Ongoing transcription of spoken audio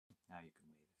you can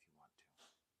wave if you want to.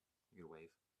 You gonna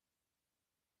wave?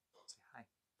 Say hi.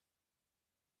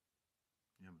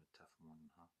 You're having a tough morning,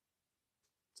 huh?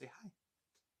 Say hi.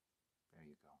 There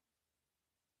you go.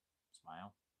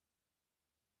 Smile.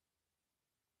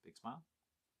 Big smile.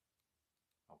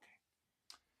 Okay.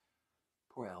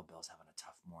 Poor Elbel's having a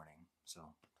tough morning, so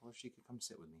tell her she could come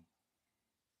sit with me.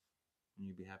 And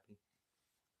you'd be happy?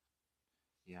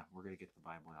 Yeah, we're going to get the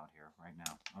Bible out here right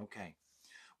now. Okay.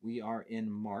 We are in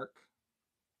Mark,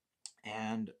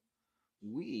 and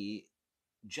we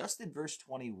just did verse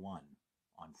 21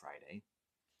 on Friday,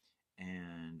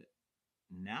 and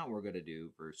now we're going to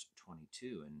do verse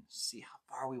 22 and see how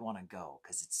far we want to go,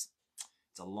 because it's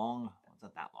a long, well, it's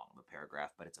not that long of a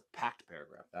paragraph, but it's a packed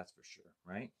paragraph, that's for sure,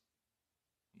 right?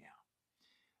 Yeah.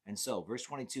 And so, verse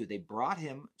 22, they brought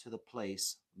him to the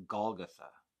place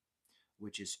Golgotha,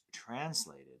 which is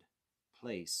translated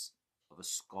place of a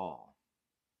skull.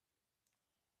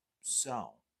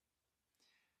 So,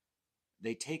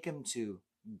 they take him to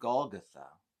Golgotha,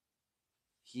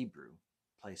 Hebrew,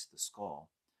 place of the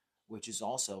skull, which is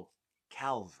also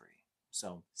Calvary.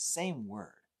 So, same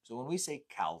word. So, when we say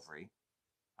Calvary,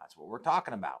 that's what we're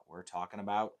talking about. We're talking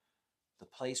about the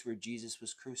place where Jesus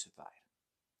was crucified.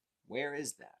 Where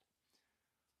is that?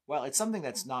 Well, it's something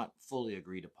that's not fully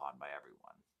agreed upon by everyone.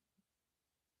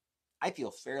 I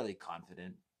feel fairly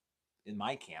confident in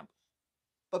my camp,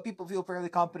 but people feel fairly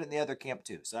confident in the other camp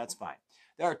too, so that's fine.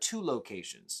 There are two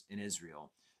locations in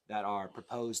Israel that are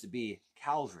proposed to be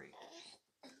Calvary.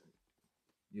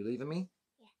 You leaving me?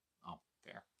 Yeah. Oh,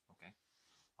 fair. Okay.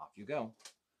 Off you go.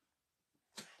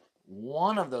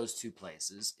 One of those two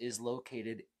places is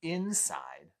located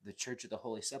inside the Church of the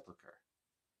Holy Sepulchre.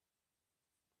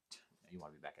 You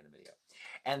want to be back in the video.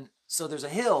 And so there's a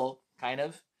hill, kind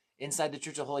of, inside the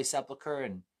Church of the Holy Sepulchre,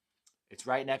 and it's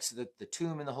right next to the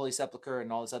tomb in the Holy Sepulchre and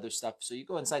all this other stuff. So you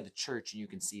go inside the church and you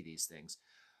can see these things.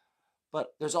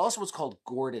 But there's also what's called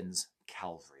Gordon's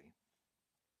Calvary.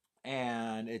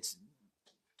 And it's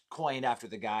coined after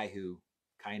the guy who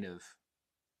kind of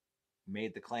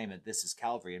made the claim that this is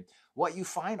Calvary. And what you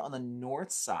find on the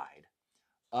north side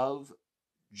of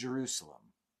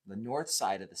Jerusalem, the north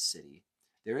side of the city,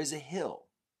 there is a hill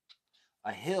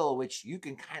which you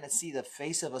can kind of see the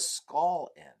face of a skull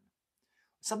in.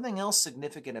 Something else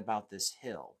significant about this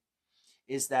hill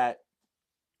is that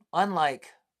unlike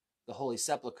the Holy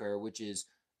Sepulchre, which is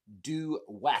due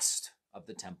west of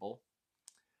the temple,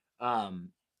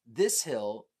 this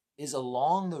hill is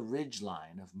along the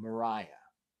ridgeline of Moriah.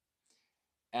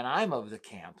 And I'm of the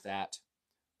camp that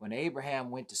when Abraham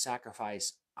went to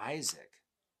sacrifice Isaac,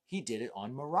 he did it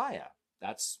on Moriah.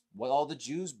 That's what all the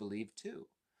Jews believe too.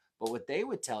 But what they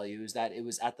would tell you is that it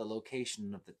was at the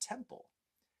location of the temple.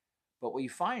 But what you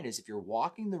find is if you're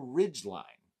walking the ridge line,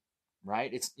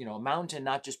 right? It's, a mountain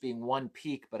not just being one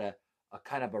peak, but a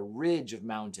kind of a ridge of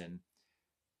mountain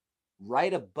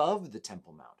right above the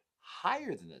Temple Mount,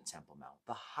 higher than the Temple Mount.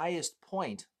 The highest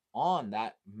point on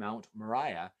that Mount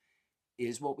Moriah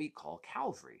is what we call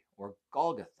Calvary or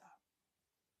Golgotha.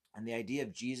 And the idea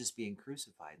of Jesus being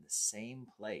crucified in the same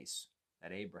place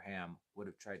that Abraham would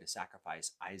have tried to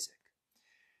sacrifice Isaac.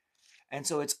 And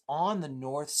so it's on the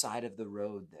north side of the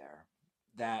road there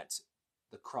that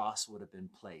the cross would have been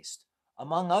placed,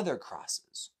 among other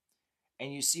crosses.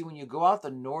 And you see, when you go out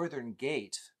the northern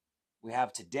gate, we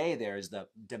have today there is the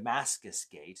Damascus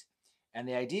gate. And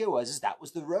the idea was that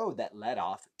was the road that led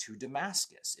off to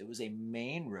Damascus. It was a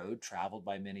main road traveled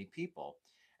by many people.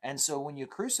 And so when you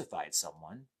crucified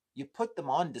someone, you put them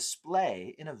on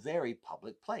display in a very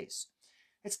public place.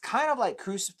 It's kind of like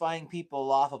crucifying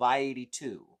people off of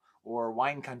I-82 or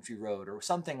Wine Country Road or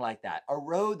something like that. A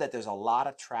road that there's a lot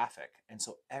of traffic, and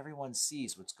so everyone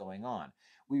sees what's going on.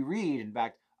 We read, in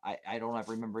fact, I don't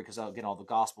ever remember because, again, all the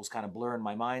Gospels kind of blur in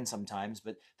my mind sometimes,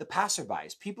 but the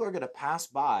passerbys, people are going to pass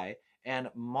by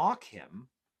and mock him.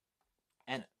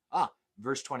 And,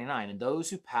 verse 29, and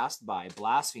those who passed by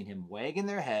blaspheme him, wagging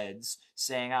their heads,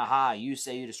 saying, aha, you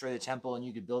say you destroy the temple and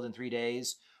you could build in 3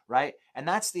 days, right? And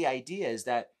that's the idea, is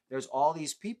that there's all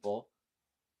these people,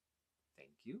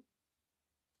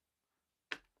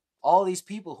 all these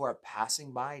people who are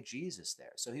passing by Jesus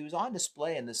there. So he was on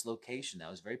display in this location that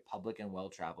was a very public and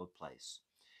well-traveled place.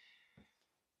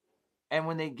 And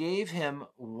when they gave him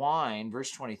wine, verse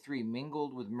 23,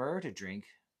 mingled with myrrh to drink,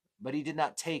 but he did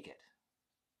not take it.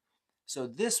 So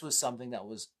this was something that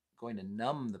was going to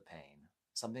numb the pain,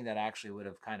 something that actually would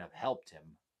have kind of helped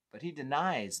him. But he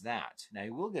denies that. Now, he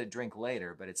will get a drink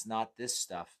later, but it's not this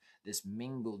stuff, this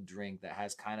mingled drink that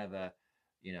has kind of a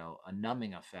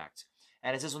numbing effect.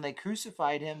 And it says, when they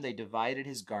crucified him, they divided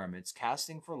his garments,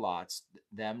 casting for lots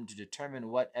them to determine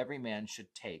what every man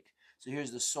should take. So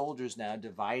here's the soldiers now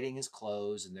dividing his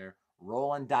clothes, and they're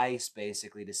rolling dice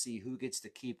basically to see who gets to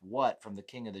keep what from the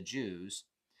king of the Jews.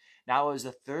 Now it was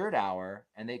the third hour,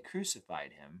 and they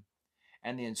crucified him,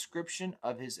 and the inscription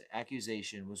of his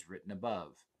accusation was written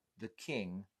above, the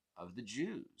King of the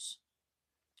Jews.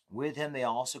 With him they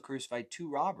also crucified two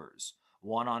robbers,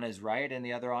 one on his right and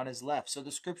the other on his left. So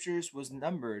the scriptures was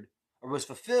numbered, or was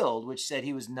fulfilled, which said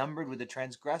he was numbered with the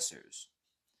transgressors.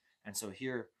 And so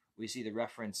here we see the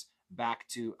reference back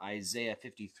to Isaiah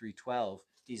 53:12.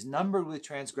 He's numbered with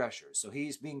transgressors. So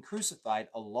he's being crucified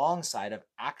alongside of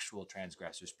actual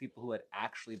transgressors, people who had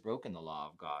actually broken the law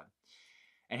of God.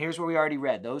 And here's where we already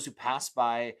read, those who pass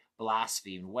by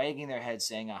blasphemed, wagging their heads,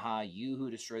 saying, aha, you who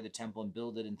destroy the temple and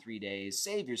build it in 3 days,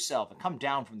 save yourself and come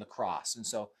down from the cross. And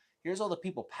so here's all the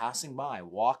people passing by,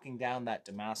 walking down that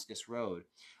Damascus road.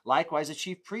 Likewise, the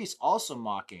chief priests also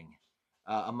mocking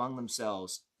among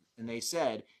themselves. And they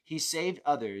said, he saved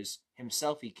others,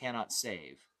 himself he cannot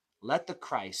save. Let the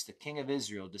Christ, the King of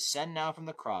Israel, descend now from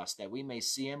the cross, that we may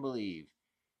see and believe.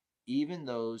 Even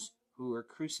those who were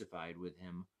crucified with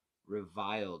him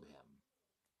reviled him.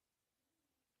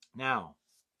 Now,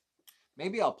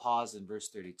 maybe I'll pause in verse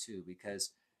 32 because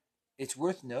it's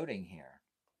worth noting here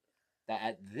that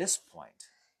at this point,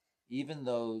 even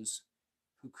those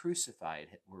who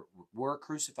were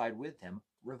crucified with him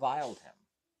reviled him,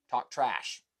 talked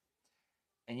trash.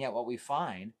 And yet what we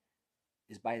find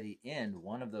is by the end,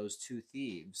 one of those two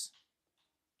thieves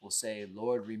will say,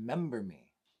 Lord, remember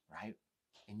me, right,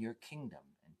 in your kingdom.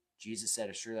 And Jesus said,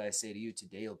 assuredly I say to you,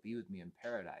 today you'll be with me in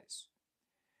paradise.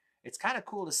 It's kind of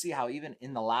cool to see how even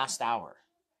in the last hour,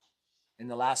 in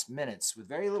the last minutes, with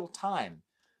very little time,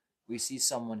 we see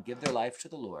someone give their life to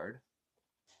the Lord.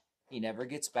 He never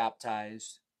gets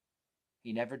baptized.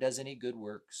 He never does any good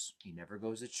works. He never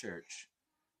goes to church.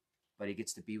 But he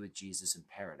gets to be with Jesus in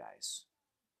paradise.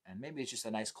 And maybe it's just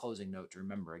a nice closing note to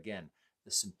remember, again,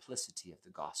 the simplicity of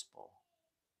the gospel.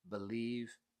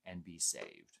 Believe and be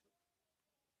saved.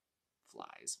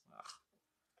 Flies. Ugh.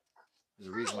 There's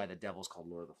a reason why the devil's called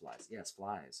Lord of the Flies. Yes,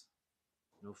 flies.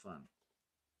 No fun.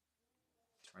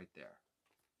 It's right there.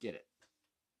 Get it.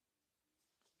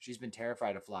 She's been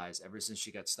terrified of flies ever since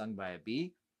she got stung by a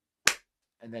bee.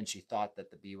 And then she thought that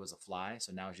the bee was a fly.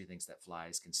 So now she thinks that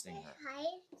flies can sting her.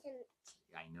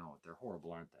 I know. They're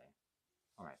horrible, aren't they?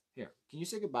 All right. Here. Can you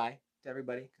say goodbye to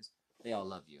everybody? Because they all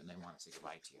love you and they want to say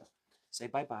goodbye to you. Say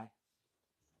bye-bye.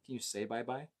 Can you say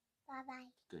bye-bye? Bye-bye.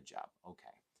 Good job.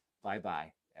 Okay.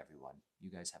 Bye-bye, everyone. You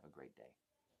guys have a great day.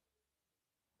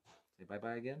 Say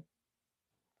bye-bye again?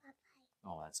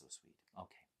 Bye-bye. Oh, that's so sweet.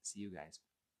 Okay. See you guys.